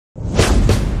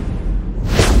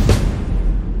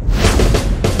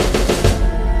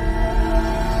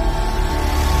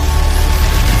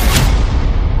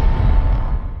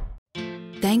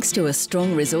Thanks to a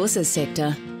strong resources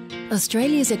sector,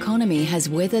 Australia's economy has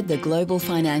weathered the global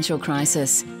financial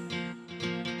crisis.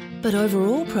 But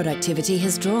overall productivity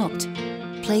has dropped,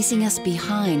 placing us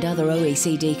behind other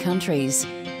OECD countries.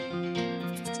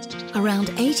 Around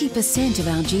 80% of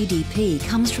our GDP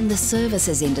comes from the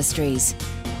services industries.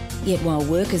 Yet while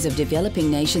workers of developing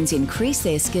nations increase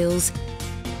their skills,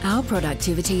 our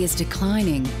productivity is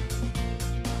declining.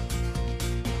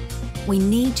 We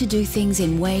need to do things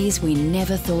in ways we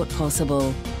never thought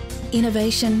possible.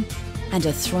 Innovation and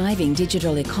a thriving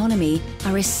digital economy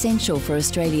are essential for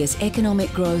Australia's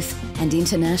economic growth and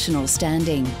international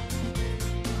standing.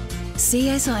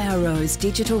 CSIRO's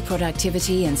Digital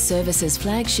Productivity and Services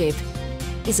flagship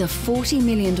is a $40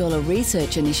 million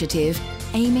research initiative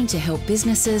aiming to help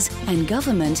businesses and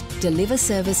government deliver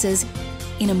services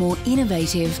in a more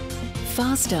innovative,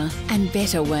 faster and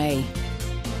better way,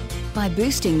 by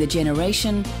boosting the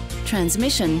generation,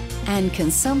 transmission and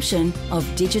consumption of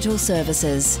digital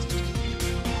services.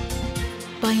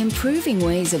 By improving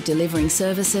ways of delivering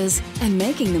services and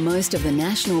making the most of the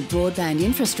national broadband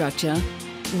infrastructure,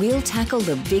 we'll tackle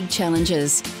the big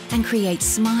challenges and create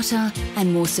smarter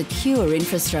and more secure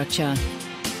infrastructure.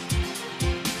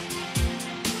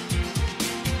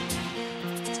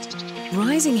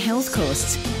 Rising health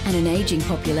costs and an ageing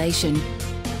population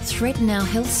threaten our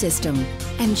health system,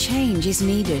 and change is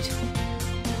needed.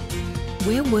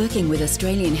 We're working with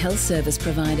Australian health service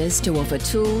providers to offer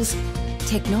tools,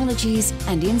 technologies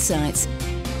and insights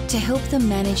to help them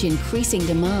manage increasing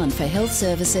demand for health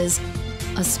services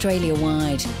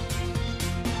Australia-wide.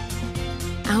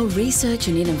 Our research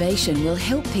and innovation will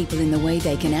help people in the way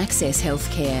they can access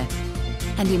healthcare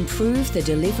and improve the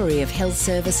delivery of health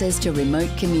services to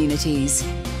remote communities.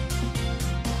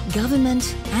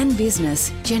 Government and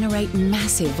business generate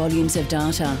massive volumes of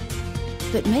data,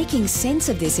 but making sense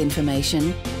of this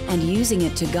information and using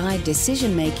it to guide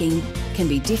decision-making can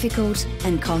be difficult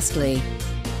and costly.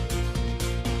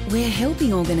 We're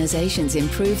helping organisations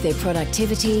improve their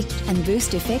productivity and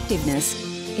boost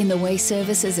effectiveness in the way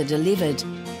services are delivered,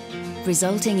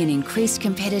 resulting in increased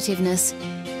competitiveness,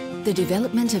 the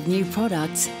development of new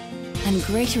products, and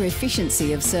greater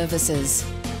efficiency of services.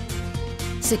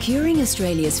 Securing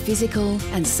Australia's physical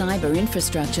and cyber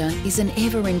infrastructure is an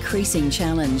ever-increasing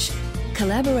challenge.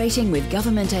 Collaborating with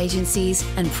government agencies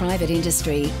and private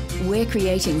industry, we're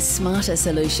creating smarter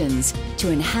solutions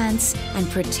to enhance and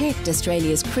protect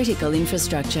Australia's critical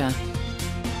infrastructure.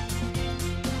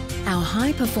 Our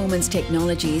high-performance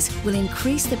technologies will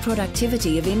increase the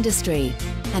productivity of industry,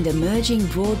 and emerging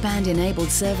broadband-enabled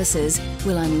services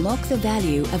will unlock the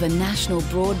value of a national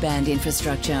broadband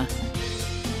infrastructure.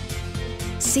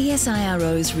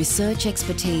 CSIRO's research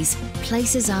expertise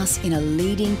places us in a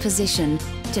leading position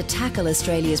to tackle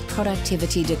Australia's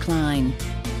productivity decline.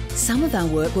 Some of our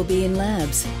work will be in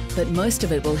labs, but most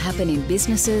of it will happen in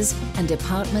businesses and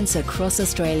departments across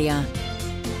Australia,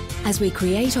 as we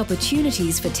create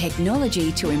opportunities for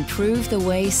technology to improve the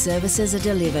way services are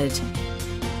delivered.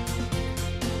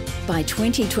 By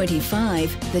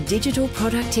 2025, the Digital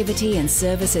Productivity and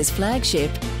Services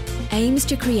flagship aims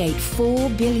to create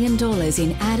 $4 billion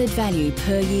in added value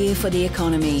per year for the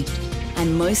economy,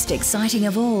 and most exciting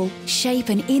of all, shape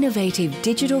an innovative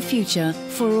digital future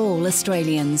for all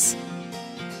Australians.